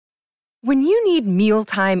When you need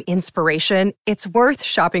mealtime inspiration, it's worth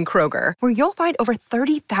shopping Kroger, where you'll find over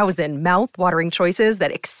 30,000 mouth-watering choices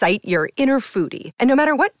that excite your inner foodie. And no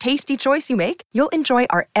matter what tasty choice you make, you'll enjoy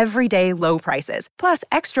our everyday low prices, plus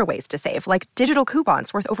extra ways to save, like digital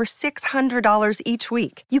coupons worth over $600 each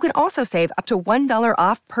week. You can also save up to $1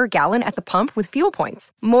 off per gallon at the pump with fuel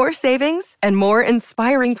points. More savings and more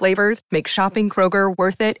inspiring flavors make shopping Kroger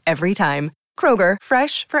worth it every time. Kroger,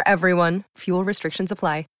 fresh for everyone. Fuel restrictions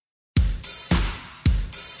apply.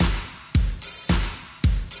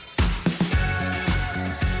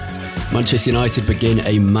 Manchester United begin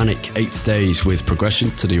a manic 8 days with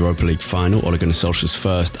progression to the Europa League final, Ole Gunnar Solskjaer's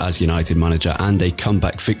first as United manager, and a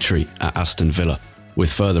comeback victory at Aston Villa.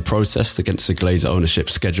 With further protests against the Glazer ownership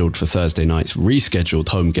scheduled for Thursday night's rescheduled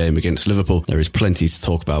home game against Liverpool, there is plenty to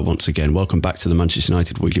talk about once again. Welcome back to the Manchester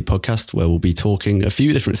United Weekly Podcast, where we'll be talking a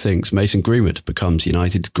few different things. Mason Greenwood becomes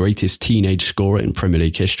United's greatest teenage scorer in Premier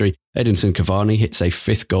League history. Edinson Cavani hits a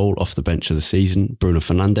 5th goal off the bench of the season. Bruno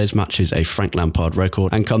Fernandes matches a Frank Lampard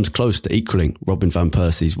record and comes close to equalling Robin van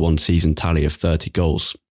Persie's one-season tally of 30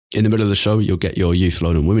 goals. In the middle of the show, you'll get your youth,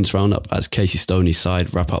 loan and women's roundup as Casey Stoney's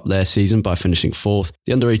side wrap up their season by finishing 4th.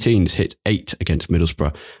 The under-18s hit 8 against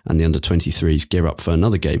Middlesbrough, and the under-23s gear up for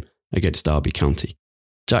another game against Derby County.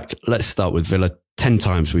 Jack, let's start with Villa. 10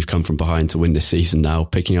 times we've come from behind to win this season now,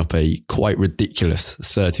 picking up a quite ridiculous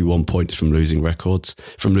 31 points from losing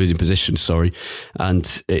positions,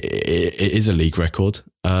 and it is a league record.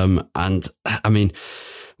 And I mean,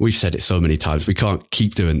 we've said it so many times, we can't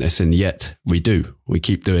keep doing this, and yet we do. We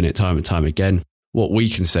keep doing it time and time again. What we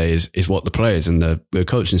can say is what the players and the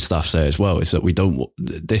coaching staff say as well, is that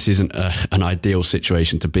this isn't an ideal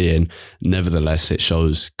situation to be in. Nevertheless, it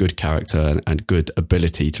shows good character and good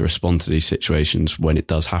ability to respond to these situations when it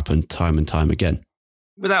does happen time and time again.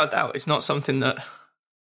 Without a doubt, it's not something that I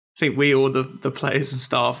think we or the players and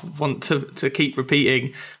staff want to keep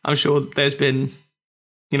repeating. I'm sure there's been,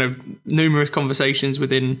 numerous conversations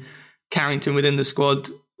within Carrington, within the squad,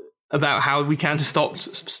 about how we can stop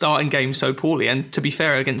starting games so poorly. And to be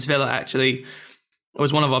fair, against Villa, actually, it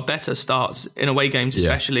was one of our better starts in away games,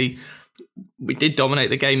 especially. Yeah. We did dominate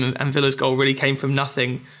the game, and Villa's goal really came from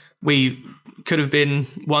nothing. We could have been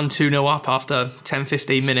 1-2-0 up after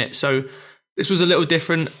 10-15 minutes. So this was a little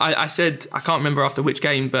different. I said, I can't remember after which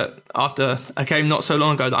game, but after a game not so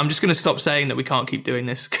long ago, that I'm just going to stop saying that we can't keep doing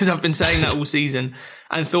this, because I've been saying that all season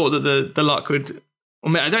and thought that the luck would...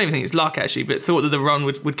 I don't even think it's luck, actually, but thought that the run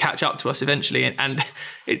would catch up to us eventually, and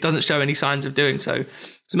it doesn't show any signs of doing so.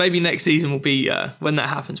 So maybe next season will be when that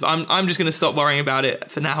happens. But I'm just going to stop worrying about it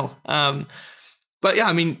for now. But yeah,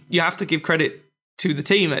 I mean, you have to give credit to the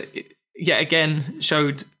team. It yet again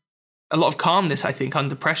showed a lot of calmness, I think,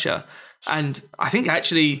 under pressure. And I think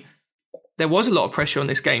actually there was a lot of pressure on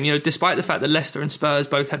this game. Despite the fact that Leicester and Spurs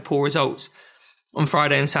both had poor results on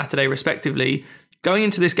Friday and Saturday, respectively, going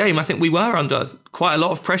into this game, I think we were under quite a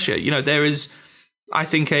lot of pressure. There is, I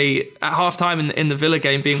think, at half-time in the Villa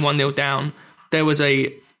game being 1-0 down, there was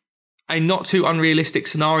a not too unrealistic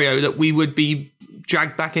scenario that we would be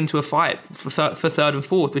dragged back into a fight for third and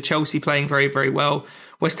fourth, with Chelsea playing very, very well.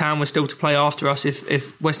 West Ham was still to play after us.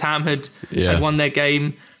 If West Ham had won their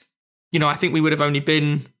game, I think we would have only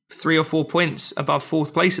been 3 or 4 points above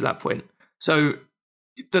 4th place at that point. So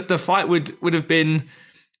the fight would have been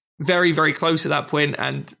very, very close at that point,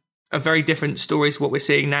 and a very different story to what we're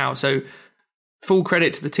seeing now. So full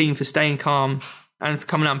credit to the team for staying calm and for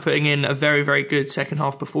coming out and putting in a very, very good second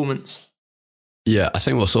half performance. Yeah, I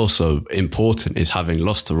think what's also important is having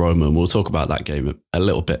lost to Roma, and we'll talk about that game a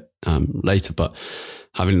little bit later, but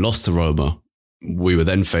having lost to Roma, we were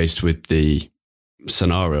then faced with the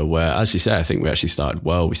scenario where, as you say, I think we actually started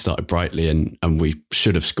well. We started brightly, and we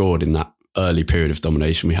should have scored in that early period of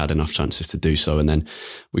domination. We had enough chances to do so, and then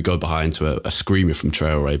we go behind to a screamer from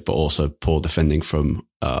Traore, but also poor defending from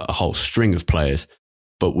a whole string of players.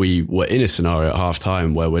 But we were in a scenario at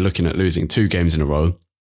half-time where we're looking at losing 2 games in a row,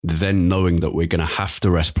 then knowing that we're going to have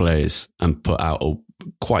to rest players and put out a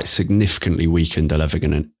quite significantly weakened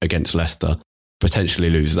 11 against Leicester, potentially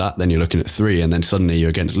lose that. Then you're looking at 3, and then suddenly you're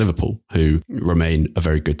against Liverpool, who remain a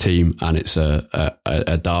very good team, and it's a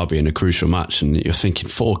derby and a crucial match. And you're thinking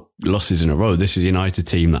 4 losses in a row. This is a United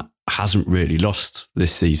team that hasn't really lost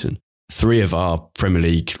this season. 3 of our Premier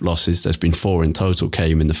League losses, there's been 4 in total,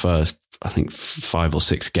 came in the first, I think, 5 or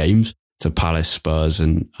 6 games, to Palace, Spurs,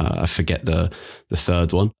 and I forget the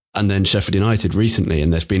third one. And then Sheffield United recently,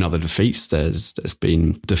 and there's been other defeats. There's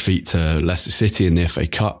been defeat to Leicester City in the FA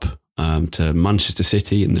Cup, to Manchester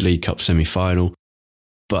City in the League Cup semi-final.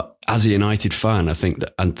 But as a United fan, I think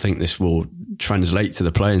this will translate to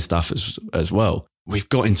the playing staff as well. we've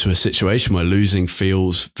got into a situation where losing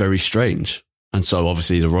feels very strange. And so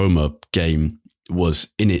obviously the Roma game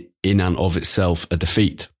was in and of itself a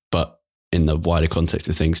defeat, but in the wider context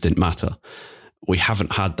of things didn't matter. We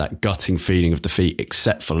haven't had that gutting feeling of defeat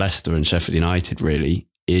except for Leicester and Sheffield United really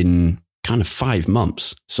in kind of 5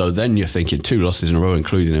 months. So then you're thinking 2 losses in a row,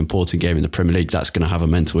 including an important game in the Premier League, that's going to have a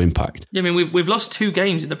mental impact. Yeah, I mean, we've lost 2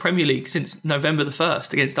 games in the Premier League since November the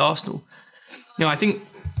 1st against Arsenal. I think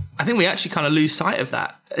we actually kind of lose sight of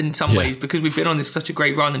that in some ways because we've been on such a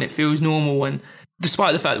great run and it feels normal. And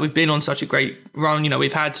despite the fact that we've been on such a great run,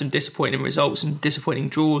 we've had some disappointing results and disappointing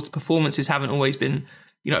draws. The performances haven't always been,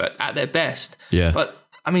 at their best. Yeah. But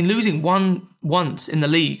I mean, losing once in the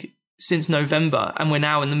league since November and we're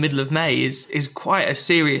now in the middle of May is quite a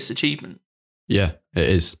serious achievement. Yeah, it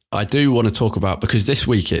is. I do want to talk about, because this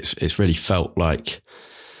week it's really felt like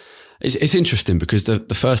it's interesting because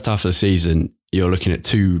the first half of the season, you're looking at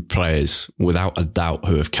 2 players without a doubt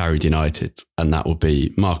who have carried United, and that would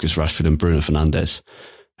be Marcus Rashford and Bruno Fernandes,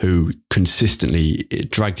 who consistently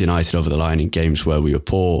dragged United over the line in games where we were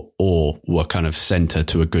poor or were kind of centre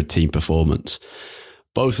to a good team performance.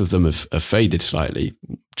 Both of them have faded slightly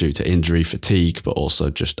due to injury, fatigue, but also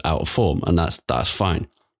just out of form, and that's fine.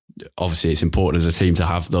 Obviously, it's important as a team to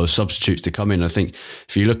have those substitutes to come in. I think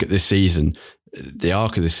if you look at this season, the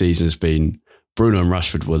arc of this season has been Bruno and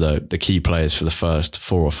Rashford were the key players for the first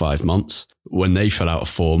 4 or 5 months. When they fell out of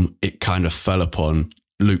form, it kind of fell upon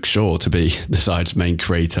Luke Shaw to be the side's main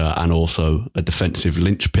creator and also a defensive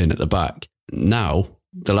linchpin at the back. Now,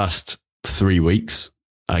 the last 3 weeks,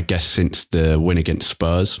 I guess since the win against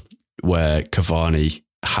Spurs, where Cavani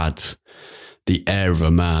had the air of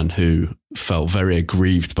a man who felt very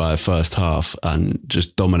aggrieved by the first half and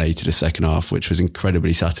just dominated the second half, which was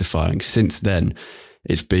incredibly satisfying. Since then,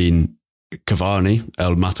 it's been Cavani,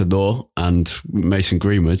 El Matador, and Mason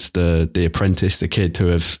Greenwood, the apprentice, the kid who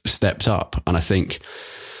have stepped up. And I think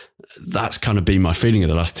that's kind of been my feeling of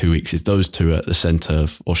the last 2 weeks, is those two are at the centre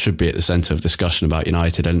of, or should be at the centre of discussion about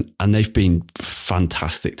United. And they've been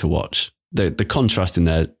fantastic to watch. The contrast in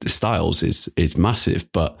their styles is massive,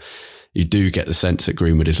 but you do get the sense that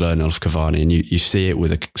Greenwood is learning off Cavani, and you see it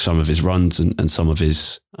with some of his runs and some of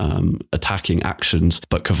his attacking actions.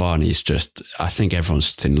 But Cavani is just, I think everyone's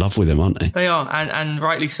just in love with him, aren't they? They are, and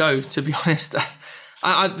rightly so, to be honest.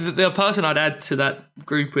 The person I'd add to that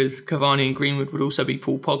group with Cavani and Greenwood would also be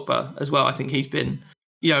Paul Pogba as well. I think he's been,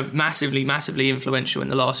 massively, massively influential in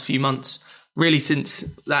the last few months. Really, since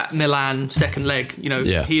that Milan second leg,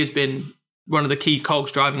 He has been one of the key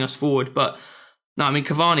cogs driving us forward. But no, I mean,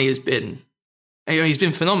 Cavani has been, he's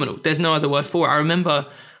been phenomenal. There's no other word for it. I remember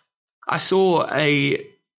I saw a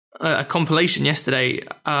compilation yesterday,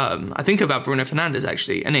 I think about Bruno Fernandes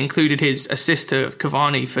actually, and it included his assist to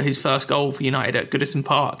Cavani for his first goal for United at Goodison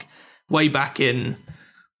Park, way back in,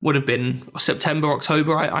 would have been September,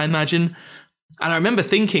 October, I imagine. And I remember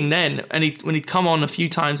thinking then, and when he'd come on a few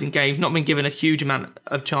times in games, not been given a huge amount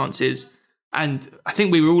of chances, and I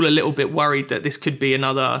think we were all a little bit worried that this could be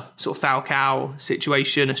another sort of Falcao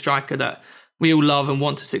situation, a striker that we all love and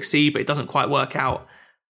want to succeed, but it doesn't quite work out.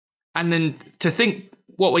 And then to think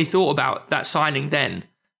what we thought about that signing then,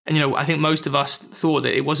 and I think most of us thought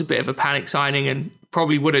that it was a bit of a panic signing and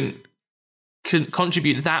probably wouldn't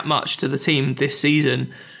contribute that much to the team this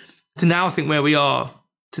season, to now think where we are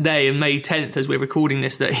today on May 10th as we're recording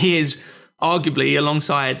this, that he is arguably,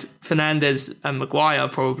 alongside Fernandes and Maguire,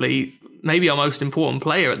 probably maybe our most important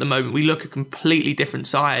player at the moment. We look a completely different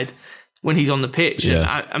side when he's on the pitch.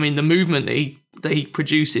 Yeah. And I mean, the movement that he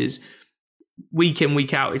produces week in,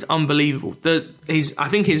 week out is unbelievable. I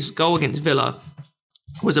think his goal against Villa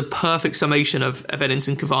was a perfect summation of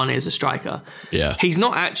Edinson Cavani as a striker. Yeah. He's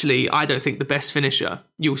not actually, I don't think, the best finisher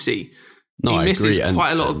you'll see. No, he misses I agree.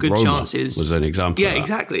 quite a lot of good Roma chances. Was an example. Yeah, of that.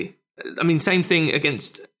 exactly. I mean, same thing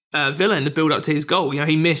against Villa in the build-up to his goal.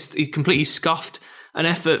 He completely scuffed an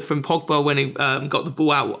effort from Pogba when he got the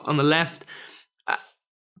ball out on the left.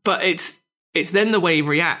 But it's then the way he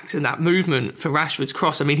reacts and that movement for Rashford's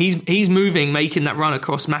cross. I mean, he's moving, making that run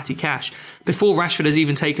across Matty Cash before Rashford has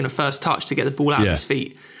even taken a first touch to get the ball out of his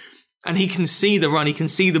feet. And he can see the run, he can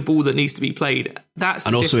see the ball that needs to be played. That's the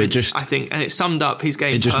difference, I think. And it summed up his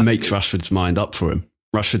game. It just perfectly. makes Rashford's mind up for him.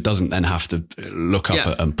 Rashford doesn't then have to look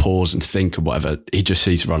up and pause and think or whatever. He just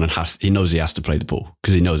sees the run and he knows he has to play the ball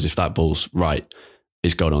because he knows if that ball's right,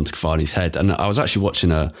 it's going on to Cavani's head. And I was actually watching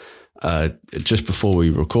just before we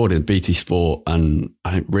recorded BT Sport, and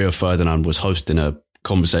I think Rio Ferdinand was hosting a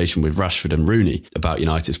conversation with Rashford and Rooney about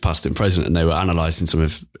United's past and present, and they were analysing some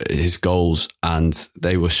of his goals, and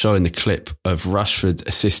they were showing the clip of Rashford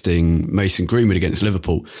assisting Mason Greenwood against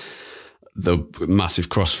Liverpool. the massive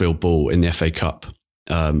crossfield ball in the FA Cup.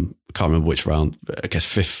 I can't remember which round, I guess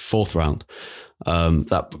fourth round.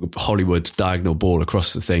 That Hollywood diagonal ball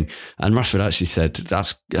across the thing. And Rashford actually said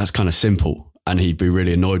that's kind of simple. And he'd be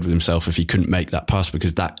really annoyed with himself if he couldn't make that pass,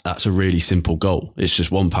 because that's a really simple goal. It's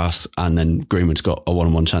just one pass and then Greenwood's got a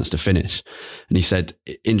 1-on-1 chance to finish. And he said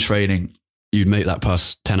in training, you'd make that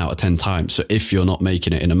pass 10 out of 10 times. So if you're not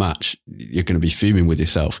making it in a match, you're going to be fuming with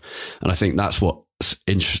yourself. And I think that's what's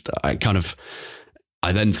interesting.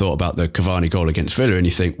 I then thought about the Cavani goal against Villa, and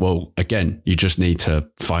you think, well, again, you just need to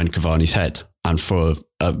find Cavani's head. And for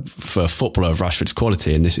a footballer of Rashford's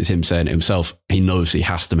quality, and this is him saying it himself, he knows he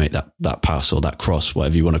has to make that pass or that cross,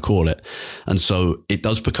 whatever you want to call it. And so it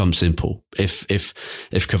does become simple. If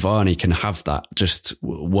Cavani can have that just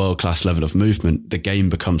world-class level of movement, the game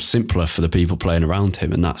becomes simpler for the people playing around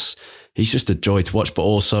him. And he's just a joy to watch. But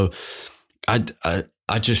also,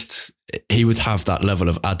 he would have that level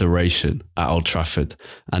of adoration at Old Trafford.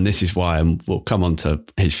 And this is why, and we'll come on to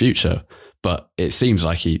his future, but it seems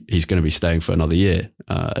like he's going to be staying for another year,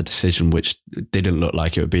 a decision which didn't look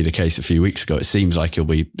like it would be the case a few weeks ago. It seems like he'll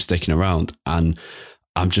be sticking around. And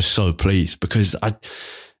I'm just so pleased, because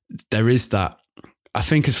there is that, I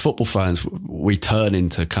think as football fans, we turn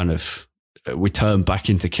back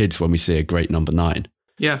into kids when we see a great number 9.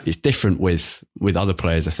 Yeah. It's different with other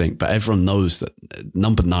players, I think, but everyone knows that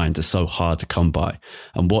number 9s are so hard to come by,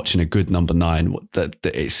 and watching a good number 9, that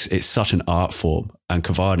it's such an art form, and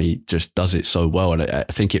Cavani just does it so well. And I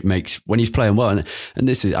think it makes, when he's playing well, and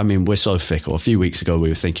this is, I mean, we're so fickle. A few weeks ago, we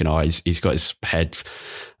were thinking, he's got his head,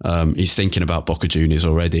 he's thinking about Boca Juniors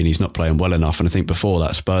already, and he's not playing well enough. And I think before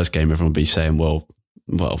that Spurs game, everyone would be saying, well,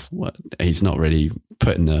 he's not really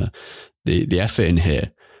putting the effort in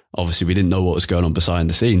here. Obviously, we didn't know what was going on behind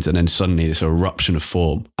the scenes. And then suddenly this eruption of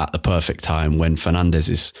form at the perfect time, when Fernandes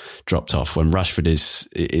is dropped off, when Rashford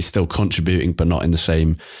is still contributing, but not in the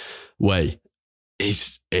same way.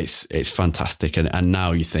 It's fantastic. And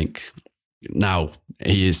now you think, now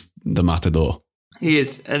he is the Matador. He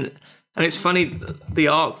is. And it's funny, the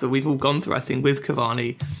arc that we've all gone through, I think, with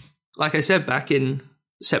Cavani. Like I said, back in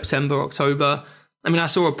September, October, I mean, I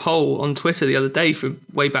saw a poll on Twitter the other day from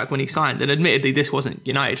way back when he signed, and admittedly this wasn't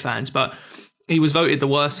United fans, but he was voted the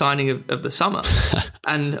worst signing of the summer.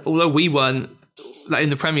 And although we weren't, like,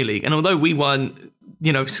 in the Premier League, and although we weren't,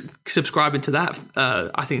 subscribing to that,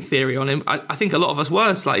 I think, theory on him, I think a lot of us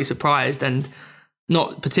were slightly surprised and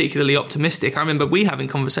not particularly optimistic. I remember we having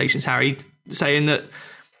conversations, Harry, saying that,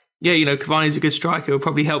 Cavani's a good striker, will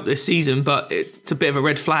probably help this season, but it's a bit of a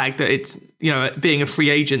red flag that it's, being a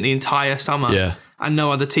free agent the entire summer, and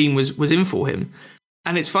no other team was in for him.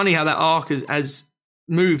 And it's funny how that arc has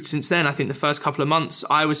moved since then. I think the first couple of months,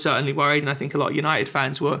 I was certainly worried, and I think a lot of United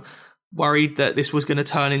fans were worried that this was going to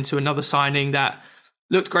turn into another signing that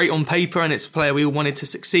looked great on paper, and it's a player we all wanted to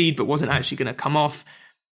succeed, but wasn't actually going to come off.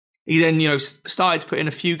 He then, started to put in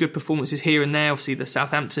a few good performances here and there. Obviously, the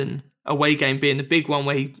Southampton away game being the big one,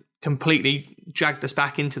 where he completely dragged us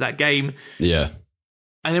back into that game. Yeah.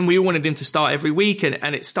 And then we all wanted him to start every week, and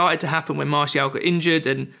it started to happen when Martial got injured,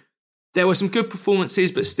 and there were some good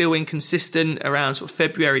performances, but still inconsistent around sort of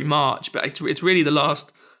February, March. But it's really the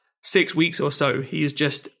last 6 weeks or so, he has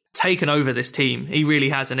just taken over this team. He really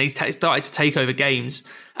has, and he's started to take over games.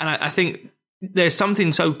 And I think there's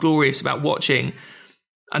something so glorious about watching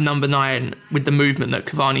a number 9 with the movement that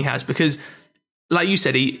Cavani has, because, like you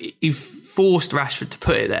said, he forced Rashford to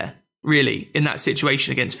put it there, really, in that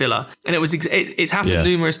situation against Villa. And it's happened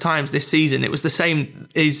numerous times this season. It was the same,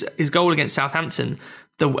 his goal against Southampton,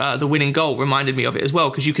 the winning goal, reminded me of it as well,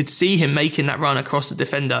 because you could see him making that run across the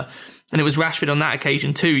defender. And it was Rashford on that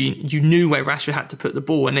occasion too. You knew where Rashford had to put the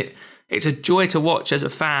ball. And it's a joy to watch as a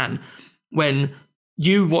fan when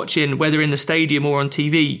you watching, whether in the stadium or on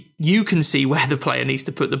TV, you can see where the player needs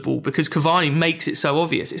to put the ball, because Cavani makes it so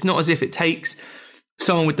obvious. It's not as if it takes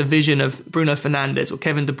someone with the vision of Bruno Fernandes or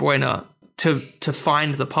Kevin De Bruyne to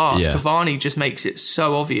find the pass. Yeah. Cavani just makes it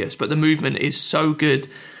so obvious, but the movement is so good,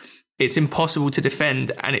 it's impossible to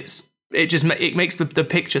defend, and it makes the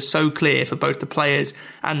picture so clear for both the players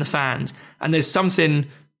and the fans. And there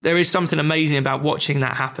is something amazing about watching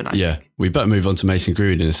that happen. I think. We better move on to Mason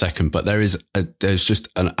Greenwood in a second, but there's just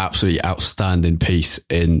an absolutely outstanding piece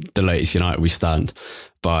in the latest United We Stand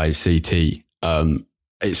by CT.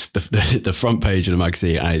 It's the front page of the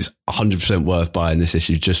magazine, and it's 100% worth buying this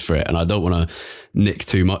issue just for it. And I don't want to nick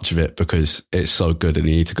too much of it because it's so good and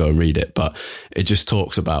you need to go and read it. But it just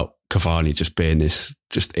talks about Cavani just being this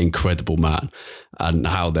just incredible man, and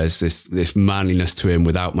how there's this manliness to him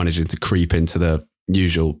without managing to creep into the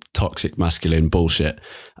usual toxic masculine bullshit.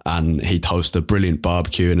 And he'd host a brilliant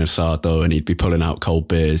barbecue in Asado, and he'd be pulling out cold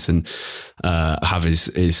beers and have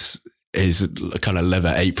his kind of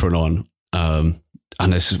leather apron on.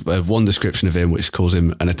 And there's one description of him which calls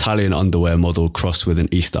him an Italian underwear model crossed with an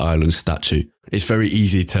Easter Island statue. It's very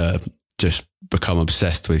easy to just become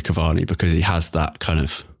obsessed with Cavani because he has that kind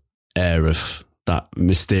of air of that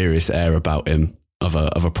mysterious air about him of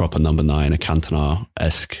a proper number 9, a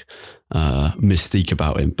Cantona-esque mystique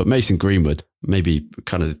about him. But Mason Greenwood, maybe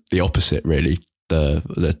kind of the opposite, really.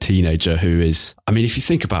 The teenager who is, I mean, if you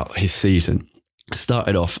think about his season,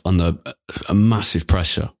 started off under a massive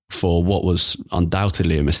pressure for what was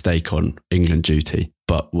undoubtedly a mistake on England duty,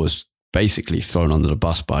 but was basically thrown under the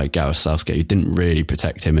bus by Gareth Southgate, who didn't really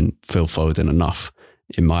protect him and Phil Foden enough,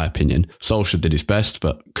 in my opinion. Solskjaer did his best,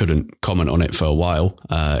 but couldn't comment on it for a while,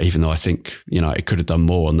 even though I think, it could have done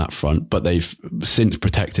more on that front. But they've since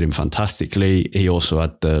protected him fantastically. He also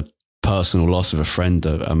had the personal loss of a friend,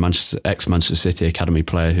 a ex-Manchester City academy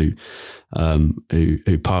player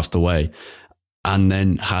who passed away, and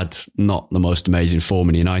then had not the most amazing form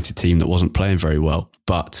in the United team that wasn't playing very well,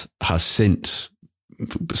 but has since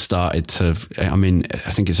started to,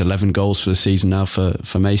 I think it's 11 goals for the season now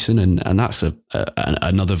for Mason, and that's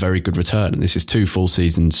another very good return. And this is 2 full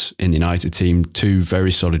seasons in the United team, 2 very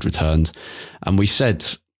solid returns. And we said,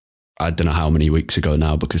 I don't know how many weeks ago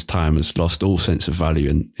now, because time has lost all sense of value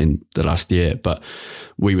in the last year, but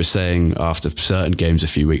we were saying after certain games a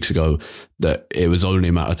few weeks ago that it was only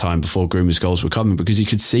a matter of time before Greenwood's goals were coming, because you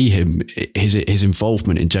could see him, his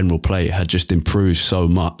involvement in general play had just improved so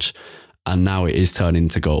much. And now it is turning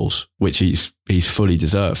into goals, which he's fully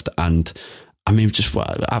deserved. And I mean, just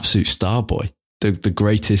what an absolute star boy. The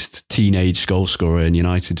greatest teenage goal scorer in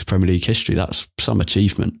United's Premier League history. That's some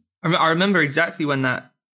achievement. I remember exactly when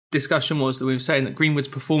that discussion was, that we were saying that Greenwood's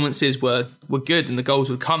performances were good and the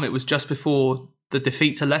goals would come. It was just before the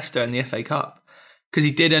defeat to Leicester in the FA Cup, because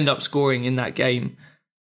he did end up scoring in that game.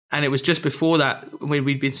 And it was just before that when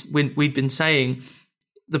we'd been saying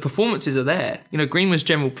the performances are there. Greenwood's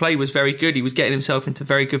general play was very good. He was getting himself into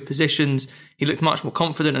very good positions. He looked much more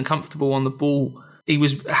confident and comfortable on the ball. He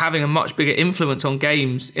was having a much bigger influence on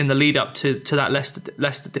games in the lead up to that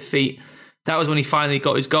Leicester defeat. That was when he finally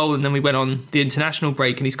got his goal, and then we went on the international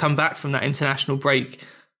break, and he's come back from that international break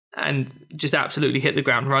and just absolutely hit the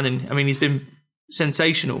ground running. I mean, he's been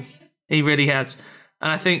sensational. He really has.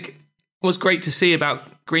 And I think what's great to see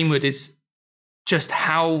about Greenwood is just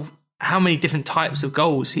how many different types of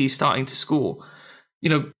goals he's starting to score.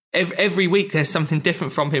 Every week there's something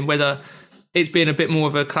different from him, whether it's been a bit more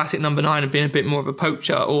of a classic number 9 and being a bit more of a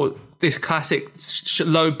poacher, or this classic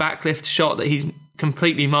low backlift shot that he's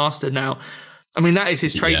completely mastered now. I mean, that is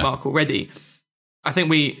his trademark already. I think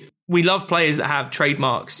we love players that have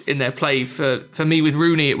trademarks in their play. For me, with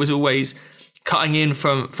Rooney, it was always cutting in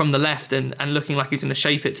from the left and looking like he's going to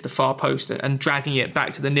shape it to the far post and dragging it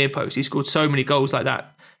back to the near post. He scored so many goals like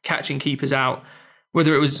that, catching keepers out.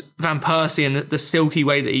 Whether it was Van Persie and the silky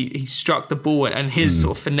way that he struck the ball and his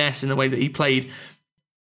sort of finesse in the way that he played.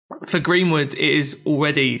 For Greenwood, it is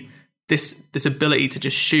already this ability to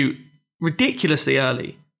just shoot ridiculously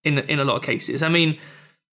early in a lot of cases. I mean,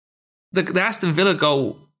 the Aston Villa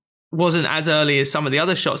goal wasn't as early as some of the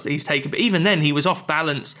other shots that he's taken, but even then he was off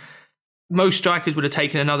balance. Most strikers would have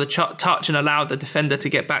taken another touch and allowed the defender to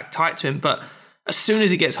get back tight to him. But as soon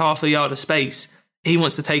as he gets half a yard of space, he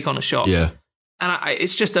wants to take on a shot. Yeah. And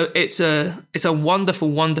it's just it's a wonderful,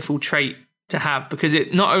 wonderful trait to have, because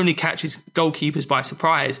it not only catches goalkeepers by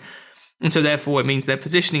surprise, and so therefore it means their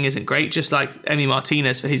positioning isn't great, just like Emi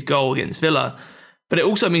Martinez for his goal against Villa, but it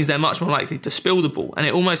also means they're much more likely to spill the ball. And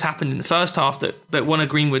it almost happened in the first half that one of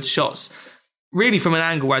Greenwood's shots, really from an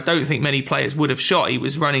angle where I don't think many players would have shot, he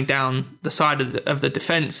was running down the side of the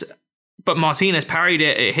defence, but Martinez parried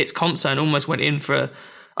it, it hits Konsa and almost went in for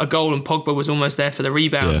a goal, and Pogba was almost there for the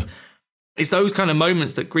rebound. Yeah. It's those kind of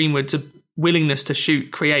moments that Greenwood's willingness to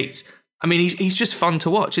shoot creates. I mean, he's just fun to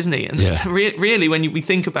watch, isn't he? And really, when we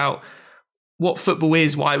think about what football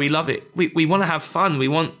is, why we love it, we want to have fun. We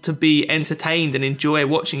want to be entertained and enjoy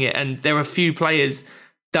watching it. And there are few players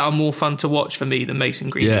that are more fun to watch for me than Mason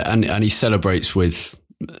Greenwood. Yeah, and he celebrates with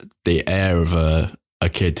the air of a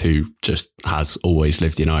kid who just has always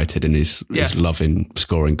lived United and is loving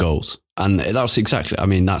scoring goals. And that's exactly,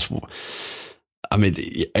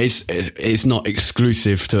 it's not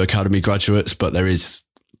exclusive to academy graduates, but there is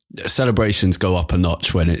celebrations go up a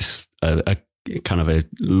notch when it's a kind of a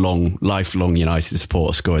lifelong United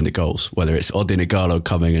supporter scoring the goals, whether it's Odin Igalo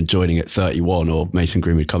coming and joining at 31 or Mason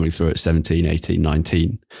Greenwood coming through at 17, 18,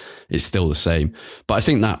 19. It's still the same. But I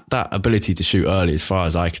think that ability to shoot early, as far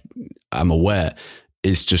as I am aware,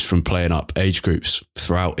 is just from playing up age groups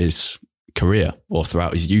throughout his career or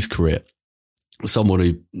throughout his youth career. Someone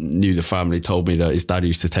who knew the family told me that his dad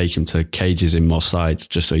used to take him to cages in Moss Side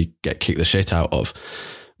just so he'd get kicked the shit out of,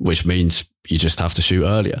 which means you just have to shoot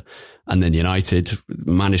earlier. And then United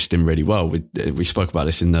managed him really well. We spoke about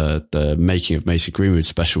this in the Making of Mason Greenwood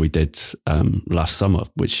special we did last summer,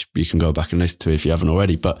 which you can go back and listen to if you haven't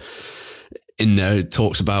already. But in there, it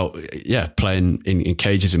talks about, playing in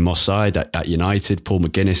cages in Moss Side at United. Paul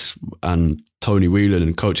McGuinness and Tony Whelan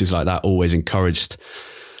and coaches like that always encouraged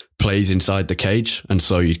plays inside the cage. And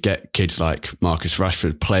so you'd get kids like Marcus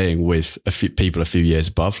Rashford playing with people a few years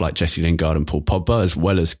above, like Jesse Lingard and Paul Pogba, as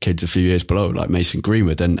well as kids a few years below, like Mason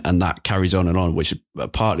Greenwood. And that carries on, which is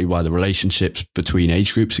partly why the relationships between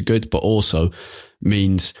age groups are good, but also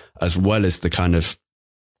means, as well as the kind of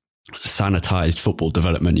sanitized football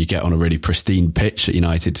development you get on a really pristine pitch at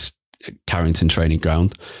United's Carrington training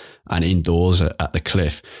ground and indoors at the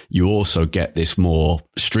Cliff, you also get this more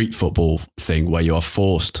street football thing where you are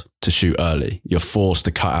forced to shoot early. You're forced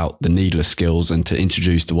to cut out the needless skills and to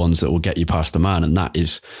introduce the ones that will get you past the man. And that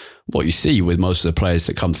is what you see with most of the players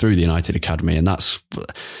that come through the United Academy. And that's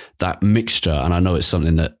that mixture. And I know it's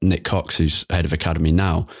something that Nick Cox, who's head of Academy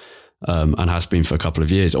now, and has been for a couple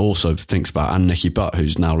of years, also thinks about, and Nicky Butt,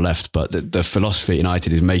 who's now left. But the philosophy at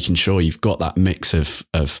United is making sure you've got that mix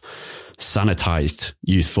of sanitized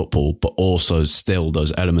youth football, but also still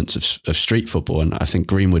those elements of street football. And I think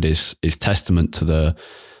Greenwood is testament to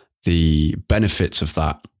the benefits of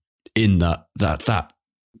that, in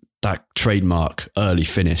that trademark early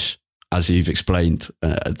finish, as you've explained.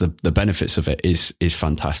 The benefits of it is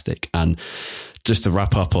fantastic. And just to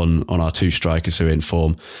wrap up on our two strikers who are in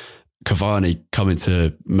form, Cavani coming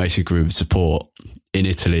to Mason Greenwood support in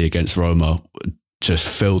Italy against Roma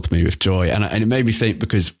just filled me with joy. And it made me think,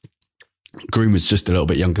 because Greenwood's just a little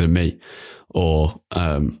bit younger than me, or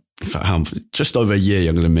in fact, just over a year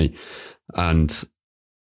younger than me. And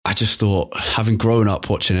I just thought, having grown up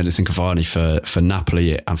watching Edinson Cavani for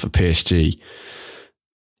Napoli and for PSG,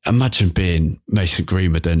 imagine being Mason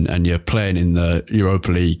Greenwood and you're playing in the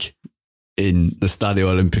Europa League in the Stadio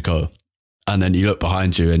Olimpico, and then you look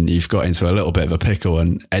behind you and you've got into a little bit of a pickle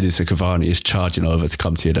and Edinson Cavani is charging over to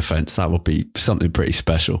come to your defence. That would be something pretty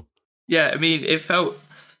special. Yeah, I mean, it felt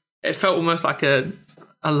almost like a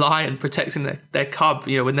lion protecting their cub,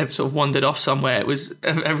 when they've sort of wandered off somewhere. It was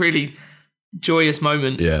a really joyous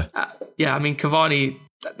moment. Yeah. I mean, Cavani,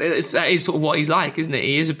 that is sort of what he's like, isn't it?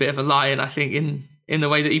 He is a bit of a lion, I think, in the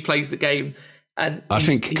way that he plays the game. And I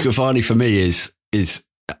think Cavani for me is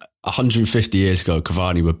 150 years ago,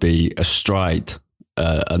 Cavani would be astride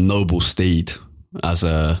a noble steed as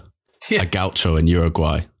a gaucho in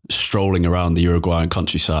Uruguay, strolling around the Uruguayan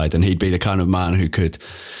countryside, and he'd be the kind of man who could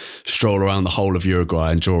stroll around the whole of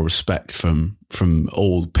Uruguay and draw respect from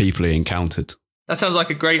all people he encountered. That sounds like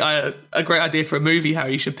a great idea for a movie,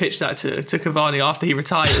 Harry. You should pitch that to Cavani after he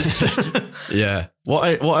retires. Yeah.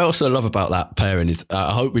 What I also love about that pairing is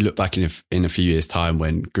I hope we look back in a few years' time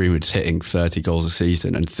when Greenwood's hitting 30 goals a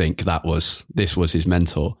season and think this was his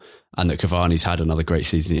mentor, and that Cavani's had another great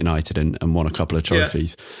season at United and won a couple of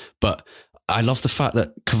trophies. Yeah. But I love the fact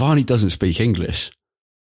that Cavani doesn't speak English.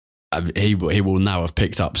 He will now have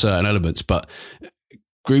picked up certain elements, but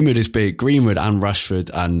Greenwood is big. Greenwood and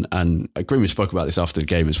Rashford, and Greenwood spoke about this after the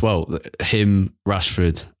game as well. Him,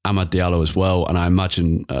 Rashford, Amad Diallo as well, and I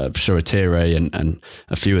imagine Shoretire and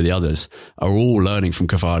a few of the others are all learning from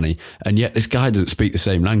Cavani, and yet this guy doesn't speak the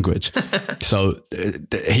same language. So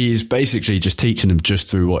he is basically just teaching them just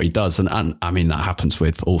through what he does. And I mean, that happens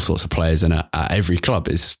with all sorts of players, and at every club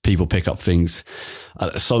is people pick up things.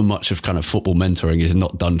 So much of kind of football mentoring is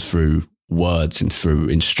not done through words and through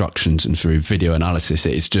instructions and through video analysis.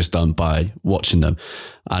 It is just done by watching them.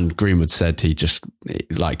 And Greenwood said he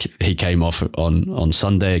came off on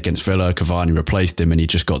Sunday against Villa, Cavani replaced him, and he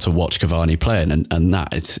just got to watch Cavani playing, and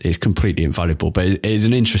that is completely invaluable. But it is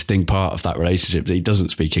an interesting part of that relationship that he doesn't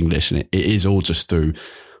speak English, and it is all just through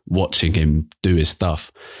watching him do his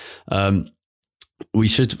stuff. We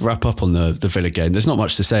should wrap up on the Villa game. There's not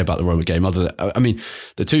much to say about the Roma game other than, I mean,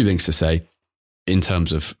 the two things to say in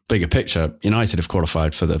terms of bigger picture: United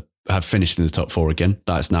have finished in the top four again.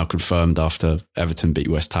 That's now confirmed after Everton beat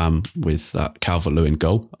West Ham with that Calvert-Lewin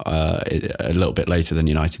goal a little bit later than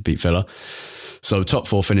United beat Villa. So top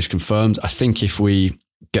four finish confirmed. I think if we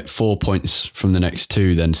get 4 points from the next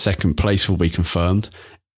two, then second place will be confirmed.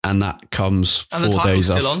 And that comes 4 days after. And the title's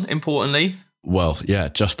still on, importantly. Well, yeah,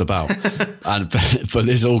 just about. But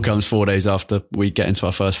this all comes 4 days after we get into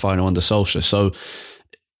our first final under Solskjaer. So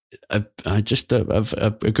just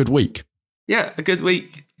a good week. Yeah, a good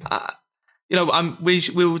week.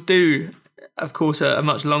 We will do of course, a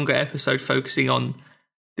much longer episode focusing on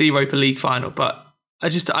the Europa League final. But I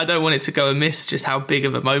don't want it to go amiss just how big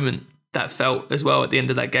of a moment that felt as well at the end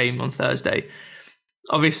of that game on Thursday.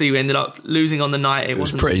 Obviously, we ended up losing on the night. It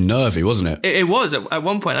was pretty nervy, wasn't it? It was at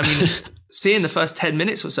one point. I mean, seeing the first 10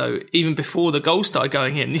 minutes or so, even before the goal started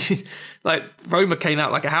going in, like Roma came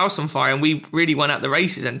out like a house on fire and we really went out the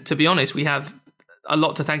races. And to be honest, we have a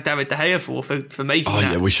lot to thank David De Gea for making that.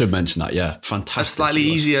 Oh, yeah, we should mention that. Yeah, fantastic. A slightly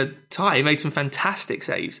easier tie. He made some fantastic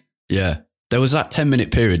saves. Yeah. There was that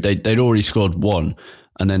 10-minute period. They'd already scored one.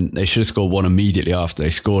 And then they should have scored one immediately after.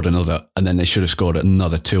 They scored another, and then they should have scored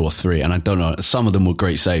another 2 or 3. And I don't know, some of them were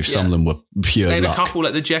great saves, some of them were pure luck. They had a couple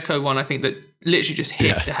like the Dzeko one, I think, that literally just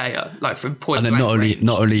hit De Gea, like from point blank. And then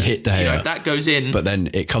not only hit De Gea, if that goes in, but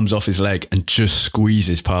then it comes off his leg and just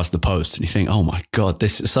squeezes past the post. And you think, oh my God,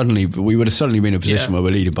 we would have suddenly been in a position where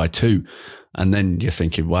we're leading by 2. And then you're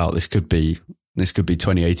thinking, wow, this could be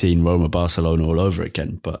 2018 Roma Barcelona all over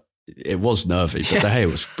again. But it was nervy, but De Gea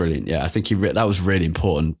was brilliant. Yeah, I think that was really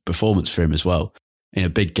important performance for him as well in a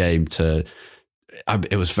big game.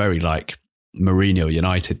 It was very like Mourinho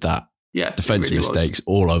United, that defensive mistakes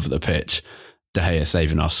all over the pitch. De Gea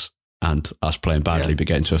saving us and us playing badly but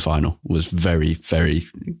getting to a final was very, very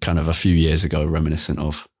kind of a few years ago reminiscent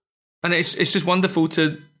of. And it's just wonderful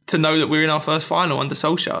to know that we're in our first final under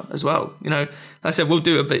Solskjaer as well. You know, like I said, we'll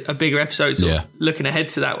do a bigger episode looking ahead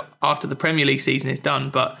to that after the Premier League season is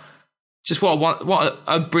done, but just what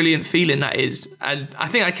a brilliant feeling that is. And I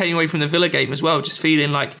think I came away from the Villa game as well, just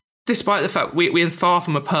feeling like, despite the fact we're far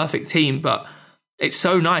from a perfect team, but it's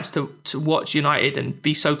so nice to watch United and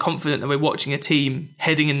be so confident that we're watching a team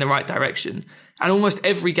heading in the right direction. And almost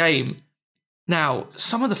every game now,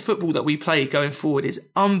 some of the football that we play going forward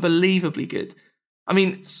is unbelievably good. I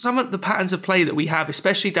mean, some of the patterns of play that we have,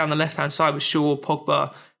 especially down the left-hand side with Shaw,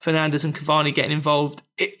 Pogba, Fernandes and Cavani getting involved,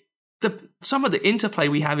 some of the interplay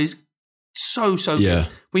we have is so good.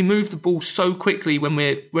 We move the ball so quickly when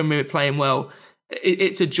we're playing well.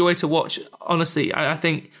 It's a joy to watch, honestly. I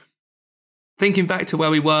think, thinking back to where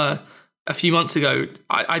we were a few months ago,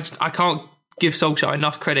 I can't give Solskjaer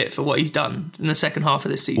enough credit for what he's done in the second half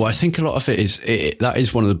of this season. Well, I think a lot of it is, that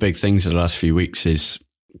is one of the big things of the last few weeks is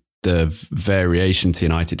the variation to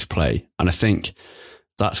United's play. And I think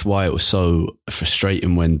that's why it was so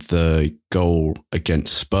frustrating when the goal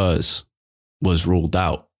against Spurs was ruled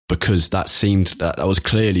out, because that was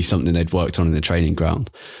clearly something they'd worked on in the training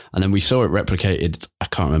ground. And then we saw it replicated. I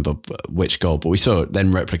can't remember which goal, but we saw it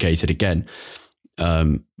then replicated again.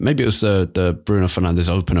 Maybe it was the Bruno Fernandes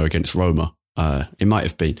opener against Roma. It might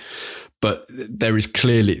have been. But there is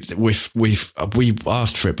clearly, we've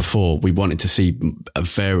asked for it before. We wanted to see a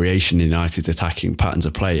variation in United's attacking patterns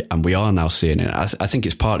of play, and we are now seeing it. I think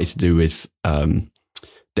it's partly to do with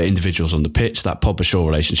the individuals on the pitch. That Pogba-Shaw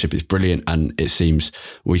relationship is brilliant, and it seems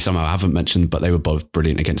we somehow haven't mentioned, but they were both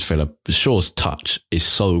brilliant against Villa. Shaw's touch is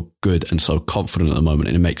so good and so confident at the moment,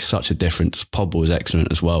 and it makes such a difference. Pogba was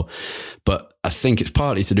excellent as well. But I think it's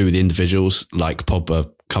partly to do with the individuals, like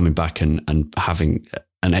Pogba coming back and having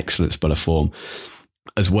an excellent spell of form,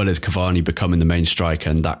 as well as Cavani becoming the main striker,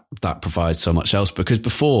 and that provides so much else. Because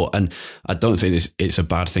before, and I don't think it's a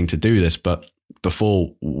bad thing to do this, but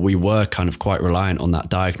before we were kind of quite reliant on that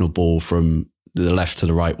diagonal ball from the left to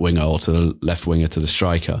the right winger or to the left winger to the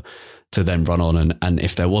striker to then run on. And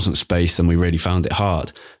if there wasn't space, then we really found it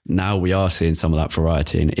hard. Now we are seeing some of that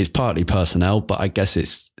variety, and it's partly personnel, but I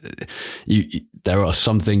guess there are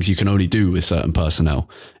some things you can only do with certain personnel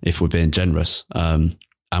if we're being generous.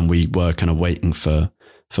 And we were kind of waiting for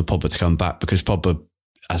Pogba to come back, because Pogba,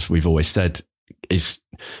 as we've always said, is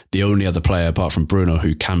the only other player apart from Bruno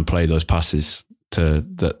who can play those passes to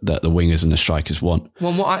that the wingers and the strikers want.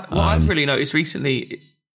 Well, what I've really noticed recently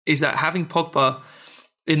is that having Pogba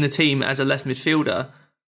in the team as a left midfielder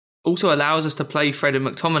also allows us to play Fred and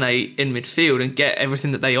McTominay in midfield and get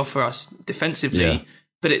everything that they offer us defensively,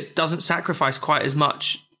 but it doesn't sacrifice quite as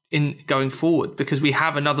much in going forward, because we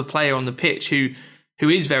have another player on the pitch who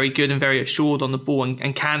is very good and very assured on the ball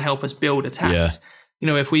and can help us build attacks. Yeah. You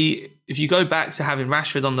know, if you go back to having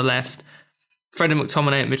Rashford on the left, Fred and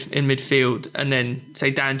McTominay in midfield, and then say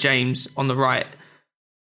Dan James on the right,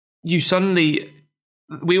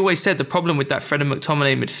 we always said the problem with that Fred and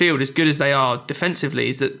McTominay midfield, as good as they are defensively,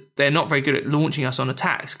 is that they're not very good at launching us on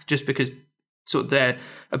attacks, just because sort of their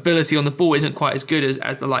ability on the ball isn't quite as good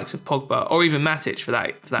as the likes of Pogba or even Matic for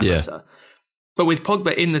that matter. But with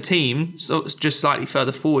Pogba in the team, so it's just slightly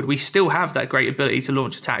further forward, we still have that great ability to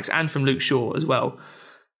launch attacks, and from Luke Shaw as well.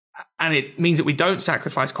 And it means that we don't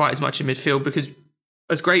sacrifice quite as much in midfield, because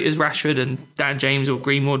as great as Rashford and Dan James or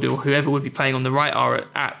Greenwood or whoever would be playing on the right are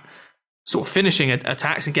at sort of finishing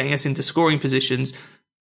attacks and getting us into scoring positions,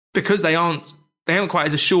 because they aren't quite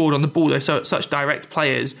as assured on the ball. They're such direct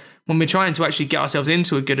players. When we're trying to actually get ourselves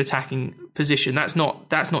into a good attacking position, that's not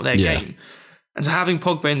their game. And so having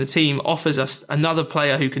Pogba in the team offers us another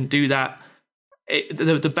player who can do that.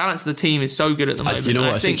 The balance of the team is so good at the moment. You know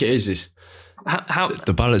what I think it is how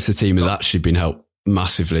the balance of the team has actually been helped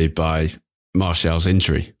massively by Martial's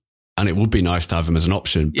injury. And it would be nice to have him as an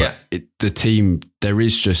option, but the team,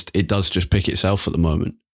 it does just pick itself at the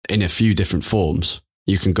moment in a few different forms.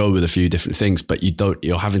 You can go with a few different things, but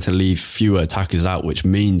you're having to leave fewer attackers out, which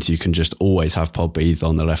means you can just always have Pogba either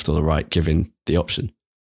on the left or the right, given the option.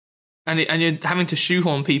 And you're having to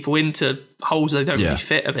shoehorn people into holes they don't really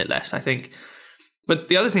fit a bit less, I think. But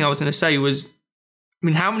the other thing I was going to say was, I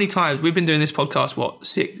mean, how many times we've been doing this podcast,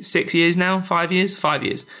 6 years now? 5 years? 5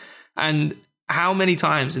 years. And how many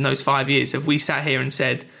times in those 5 years have we sat here and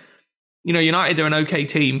said, you know, United are an okay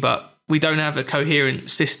team, but we don't have a coherent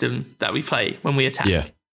system that we play when we attack. Yeah.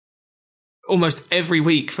 Almost every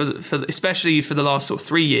week, especially for the last sort of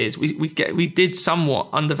 3 years, we did somewhat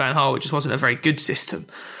under Van Gaal, which just wasn't a very good system.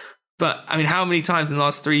 But I mean, how many times in the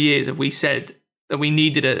last 3 years have we said that we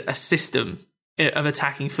needed a system of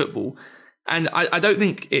attacking football? And I don't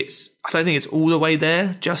think it's all the way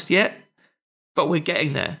there just yet, but we're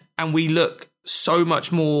getting there, and we look so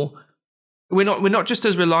much more. We're not just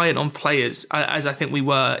as reliant on players as I think we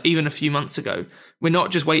were even a few months ago. We're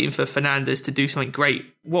not just waiting for Fernandes to do something great.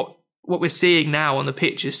 What we're seeing now on the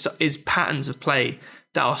pitch is patterns of play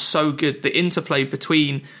that are so good. The interplay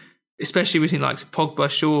especially between like Pogba,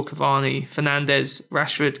 Shaw, Cavani, Fernandes,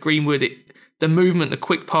 Rashford, Greenwood, the movement, the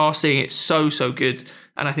quick passing, it's so good.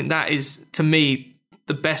 And I think that is, to me,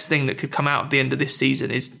 the best thing that could come out of the end of this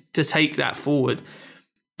season is to take that forward.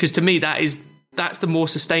 Because to me, that's the more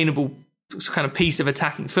sustainable kind of piece of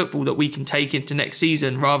attacking football that we can take into next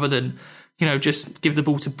season, rather than, you know, just give the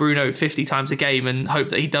ball to Bruno 50 times a game and hope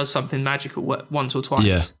that he does something magical once or twice.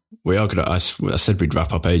 Yeah, we are going to. I said we'd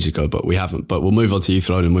wrap up ages ago, but we haven't. But we'll move on to youth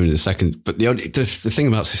loan and women in a second. But the thing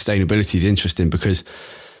about sustainability is interesting, because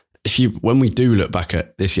when we do look back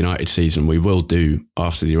at this United season, we will do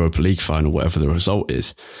after the Europa League final, whatever the result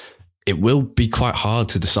is, it will be quite hard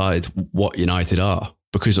to decide what United are.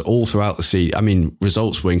 Because all throughout the season, I mean,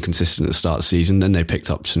 results were inconsistent at the start of the season. Then they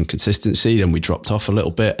picked up some consistency. Then we dropped off a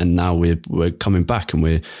little bit, and now we're coming back, and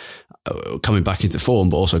we're coming back into form,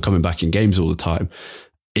 but also coming back in games all the time.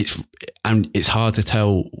 It's hard to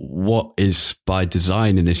tell what is by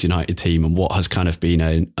design in this United team and what has kind of been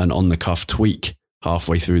an on the cuff tweak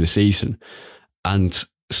halfway through the season. And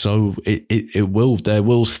so there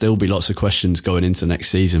will still be lots of questions going into next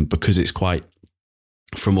season, because it's quite,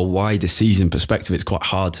 from a wider season perspective, it's quite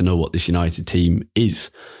hard to know what this United team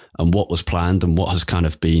is and what was planned and what has kind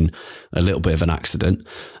of been a little bit of an accident.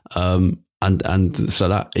 And so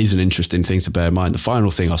that is an interesting thing to bear in mind. The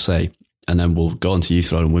final thing I'll say, and then we'll go on to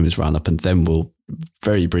youth loan and women's roundup, and then we'll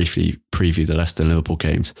very briefly preview the Leicester and Liverpool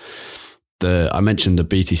games. I mentioned the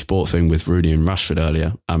BT Sport thing with Rooney and Rashford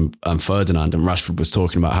earlier, and Ferdinand, and Rashford was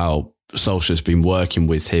talking about how Solskjaer's been working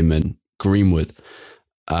with him and Greenwood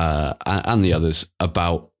and the others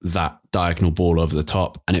about that diagonal ball over the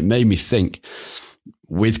top. And it made me think,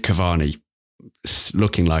 with Cavani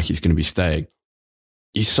looking like he's going to be staying,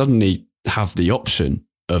 you suddenly have the option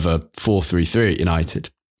of a 4-3-3 at United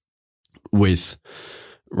with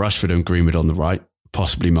Rashford and Greenwood on the right,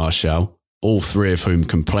 possibly Martial, all three of whom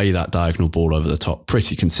can play that diagonal ball over the top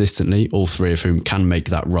pretty consistently, all three of whom can make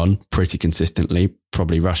that run pretty consistently,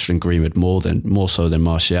 probably Rashford and Greenwood more so than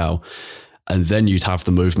Martial. And then you'd have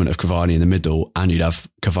the movement of Cavani in the middle, and you'd have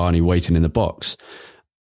Cavani waiting in the box,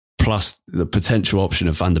 plus the potential option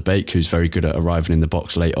of Van der Beek, who's very good at arriving in the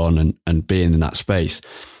box late on and being in that space.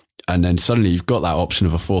 And then suddenly you've got that option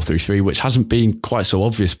of a 4-3-3, which hasn't been quite so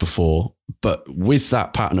obvious before. But with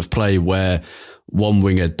that pattern of play where one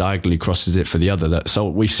winger diagonally crosses it for the other, so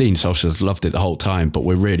we've seen Solskjaer's loved it the whole time, but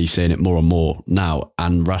we're really seeing it more and more now.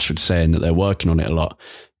 And Rashford saying that they're working on it a lot.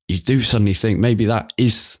 You do suddenly think maybe that's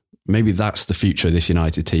the future of this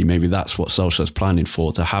United team. Maybe that's what Solskjaer's planning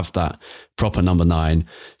for, to have that proper number 9,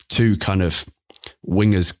 two kind of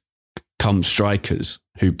wingers come strikers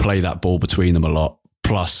who play that ball between them a lot,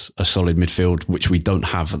 plus a solid midfield, which we don't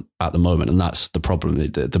have at the moment. And that's the problem.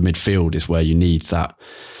 The midfield is where you need that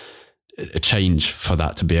a change for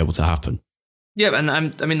that to be able to happen. Yeah, and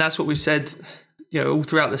I mean, that's what we've said, you know, all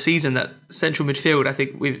throughout the season, that central midfield, I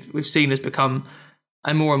think we've seen has become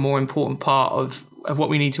a more and more important part of what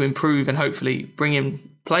we need to improve and hopefully bring in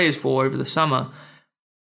players for over the summer.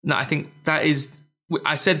 Now, I think that is,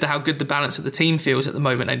 I said how good the balance of the team feels at the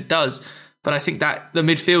moment, and it does, but I think that the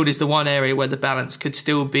midfield is the one area where the balance could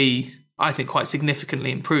still be I think, quite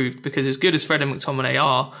significantly improved, because as good as Fred and McTominay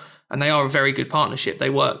are, and they are a very good partnership, they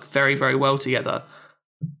work very, very well together,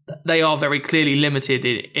 they are very clearly limited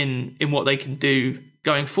in what they can do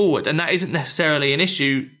going forward. And that isn't necessarily an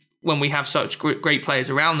issue when we have such great players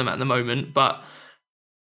around them at the moment. But,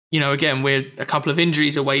 again, we're a couple of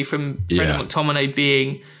injuries away from Fred and McTominay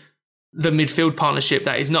being the midfield partnership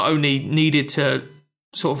that is not only needed to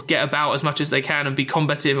sort of get about as much as they can and be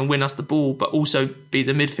combative and win us the ball, but also be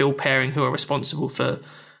the midfield pairing who are responsible for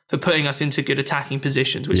putting us into good attacking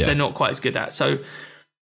positions, which they're not quite as good at. So,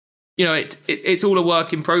 it's all a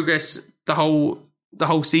work in progress the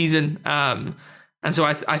whole season. And so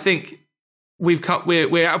I think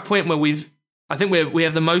we're at a point where we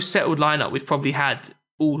have the most settled lineup we've probably had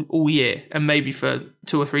all year, and maybe for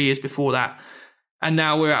 2 or 3 years before that. And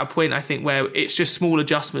now we're at a point, I think, where it's just small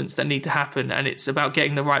adjustments that need to happen, and it's about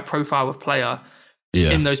getting the right profile of player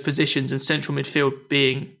in those positions, and central midfield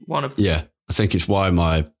being one of them. Yeah, I think it's why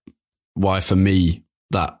for me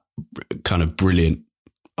that kind of brilliant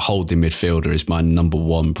holding midfielder is my number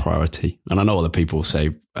one priority. And I know other people will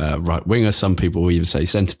say right winger, some people will even say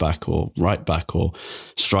centre back or right back or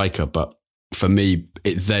striker, but for me,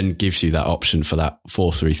 it then gives you that option for that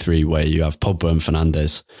 4-3-3 where you have Pogba and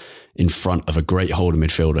Fernandes in front of a great holding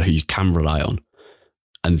midfielder who you can rely on.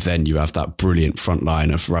 And then you have that brilliant front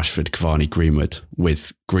line of Rashford, Cavani, Greenwood,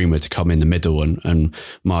 with Greenwood to come in the middle and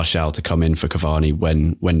Martial to come in for Cavani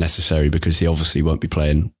when necessary, because he obviously won't be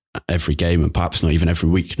playing every game and perhaps not even every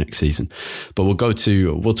week next season. But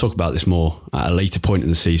we'll talk about this more at a later point in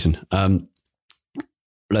the season.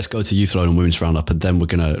 Let's go to Youth Loan and Women's Roundup, and then we're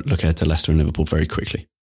going to look ahead to Leicester and Liverpool very quickly.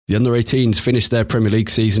 The under-18s finished their Premier League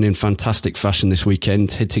season in fantastic fashion this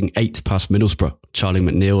weekend, hitting 8 past Middlesbrough. Charlie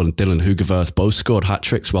McNeil and Dylan Hugerwerth both scored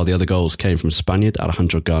hat-tricks, while the other goals came from Spaniard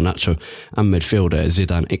Alejandro Garnacho and midfielder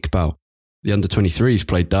Zidane Iqbal. The under-23s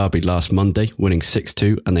played Derby last Monday, winning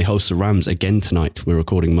 6-2, and they host the Rams again tonight. We're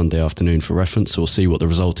recording Monday afternoon for reference, so we'll see what the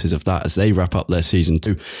result is of that as they wrap up their season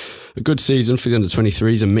too. A good season for the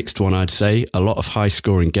under-23s, a mixed one I'd say. A lot of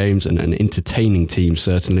high-scoring games and an entertaining team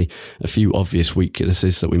certainly. A few obvious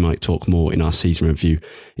weaknesses that we might talk more in our season review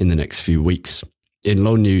in the next few weeks. In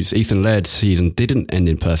loan news, Ethan Laird's season didn't end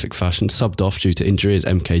in perfect fashion. Subbed off due to injury as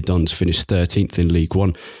MK Dons finished 13th in League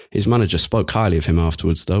One. His manager spoke highly of him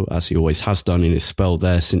afterwards though, as he always has done in his spell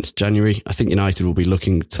there since January. I think United will be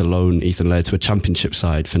looking to loan Ethan Laird to a championship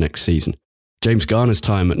side for next season. James Garner's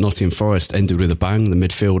time at Nottingham Forest ended with a bang, the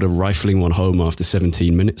midfielder rifling one home after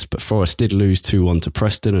 17 minutes, but Forest did lose 2-1 to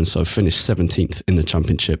Preston and so finished 17th in the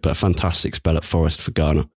championship, but a fantastic spell at Forest for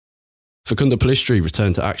Garner. Facundo Pellistri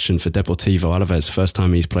returned to action for Deportivo Alaves, first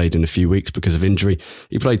time he's played in a few weeks because of injury.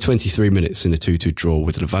 He played 23 minutes in a 2-2 draw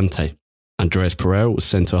with Levante. Andreas Pereira was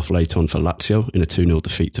sent off late on for Lazio in a 2-0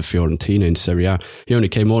 defeat to Fiorentina in Serie A. He only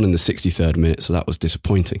came on in the 63rd minute, so that was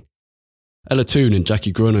disappointing. Ella Toone and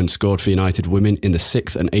Jackie Grunen scored for United Women in the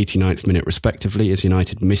 6th and 89th minute respectively, as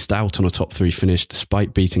United missed out on a top 3 finish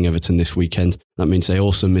despite beating Everton this weekend. That means they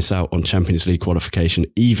also miss out on Champions League qualification,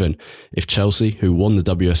 even if Chelsea, who won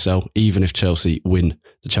the WSL, even if Chelsea win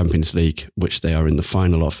the Champions League, which they are in the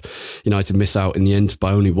final of. United miss out in the end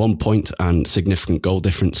by only 1 point and significant goal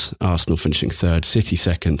difference. Arsenal finishing 3rd, City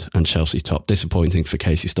 2nd and Chelsea top. Disappointing for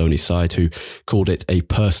Casey Stoney's side, who called it a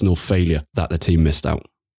personal failure that the team missed out.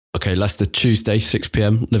 Okay, Leicester Tuesday,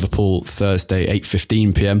 6pm, Liverpool Thursday,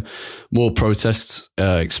 8:15pm. More protests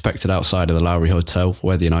expected outside of the Lowry Hotel,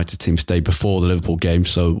 where the United team stayed before the Liverpool game,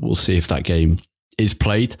 so we'll see if that game is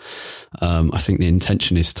played. I think the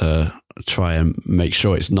intention is to try and make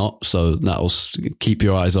sure it's not, so that'll keep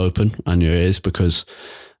your eyes open and your ears, because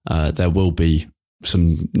there will be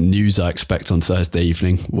some news I expect on Thursday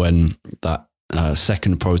evening when that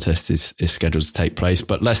second protest is scheduled to take place.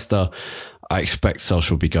 But Leicester, I expect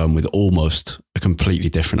Solskjaer will be going with almost a completely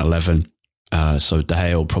different 11. So De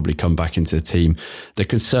Gea will probably come back into the team. The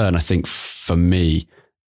concern, I think, for me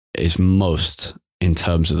is most in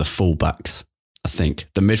terms of the fullbacks. I think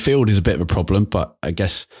the midfield is a bit of a problem, but I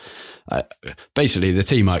guess basically the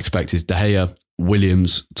team I expect is De Gea,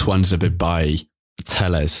 Williams, Tuanzebe,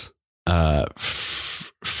 Telles,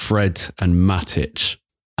 Fred and Matic,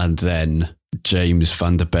 and then James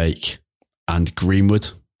van der Beek and Greenwood.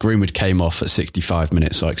 Greenwood came off at 65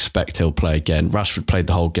 minutes, so I expect he'll play again. Rashford played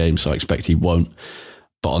the whole game, so I expect he won't.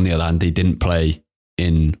 But on the other hand, he didn't play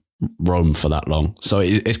in Rome for that long. So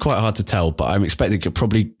it's quite hard to tell, but I'm expecting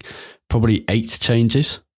probably 8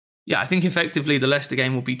 changes. Yeah, I think effectively the Leicester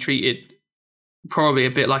game will be treated probably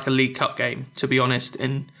a bit like a League Cup game, to be honest,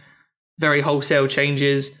 in very wholesale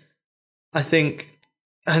changes. I think,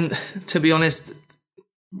 and to be honest,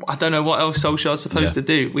 I don't know what else Solskjaer's supposed to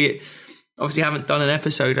do. obviously haven't done an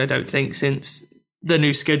episode, I don't think, since the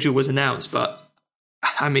new schedule was announced. But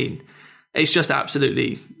I mean, it's just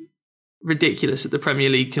absolutely ridiculous that the Premier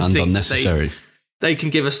League can think unnecessary. They can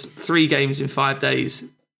give us 3 games in 5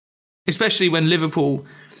 days, especially when Liverpool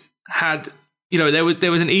had, there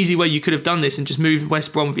was an easy way you could have done this and just moved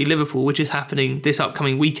West Brom v Liverpool, which is happening this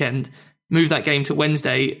upcoming weekend. Move that game to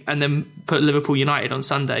Wednesday and then put Liverpool United on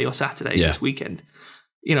Sunday or Saturday this weekend.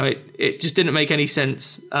 It just didn't make any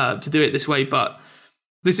sense to do it this way. But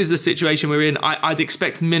this is the situation we're in. I'd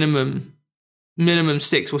expect minimum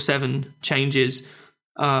 6 or 7 changes.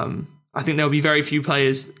 I think there'll be very few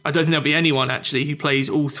players. I don't think there'll be anyone actually who plays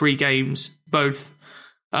all 3 games, both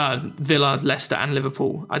Villa, Leicester and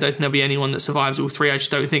Liverpool. I don't think there'll be anyone that survives all 3. I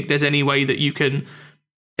just don't think there's any way that you can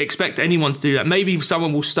expect anyone to do that. Maybe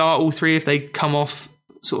someone will start all 3 if they come off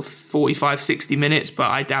sort of 45, 60 minutes, but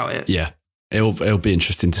I doubt it. Yeah, it'll be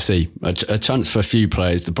interesting to see. A chance for a few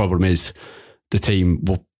players. The problem is the team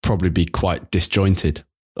will probably be quite disjointed.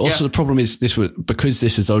 Also, the problem is because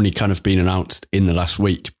this has only kind of been announced in the last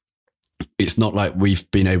week. It's not like we've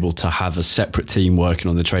been able to have a separate team working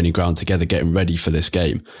on the training ground together, getting ready for this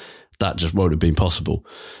game. That just won't have been possible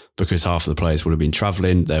because half of the players would have been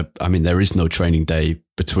travelling. There is no training day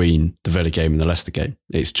between the Villa game and the Leicester game.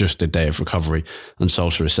 It's just a day of recovery. And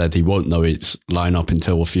Solskjaer has said he won't know its lineup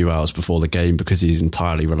until a few hours before the game because he's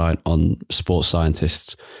entirely reliant on sports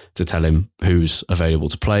scientists to tell him who's available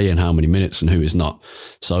to play and how many minutes and who is not.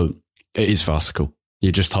 So it is farcical.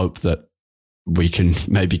 You just hope that we can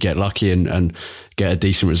maybe get lucky and get a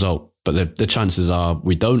decent result. But the chances are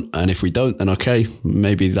we don't. And if we don't, then okay,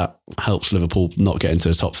 maybe that helps Liverpool not get into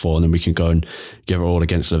the top 4 and then we can go and give it all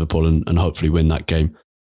against Liverpool and hopefully win that game.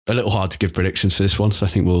 A little hard to give predictions for this one, so I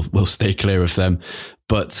think we'll stay clear of them.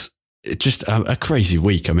 But just a crazy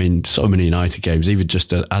week. I mean, so many United games, even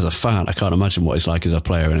just as a fan, I can't imagine what it's like as a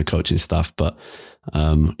player and a coaching staff. But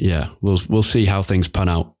we'll see how things pan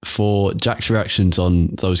out. For Jack's reactions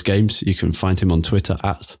on those games, you can find him on Twitter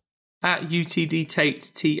at UTD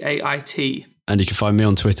Tate, TAIT. And you can find me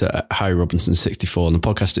on Twitter at Harry Robinson64 and the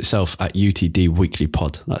podcast itself at UTD Weekly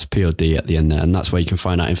Pod. That's POD at the end there. And that's where you can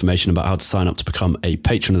find out information about how to sign up to become a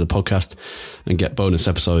patron of the podcast and get bonus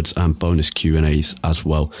episodes and bonus Q&As as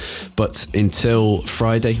well. But until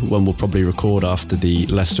Friday, when we'll probably record after the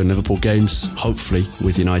Leicester and Liverpool games, hopefully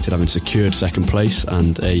with United having secured second place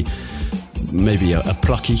and maybe a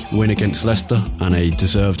plucky win against Leicester and a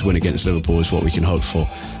deserved win against Liverpool is what we can hope for.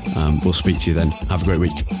 We'll speak to you then. Have a great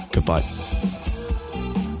week. Goodbye.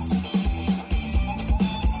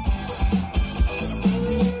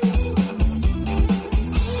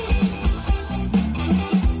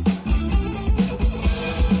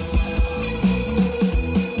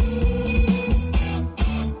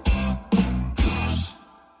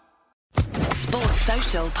 Sports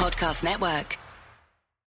Social Podcast Network.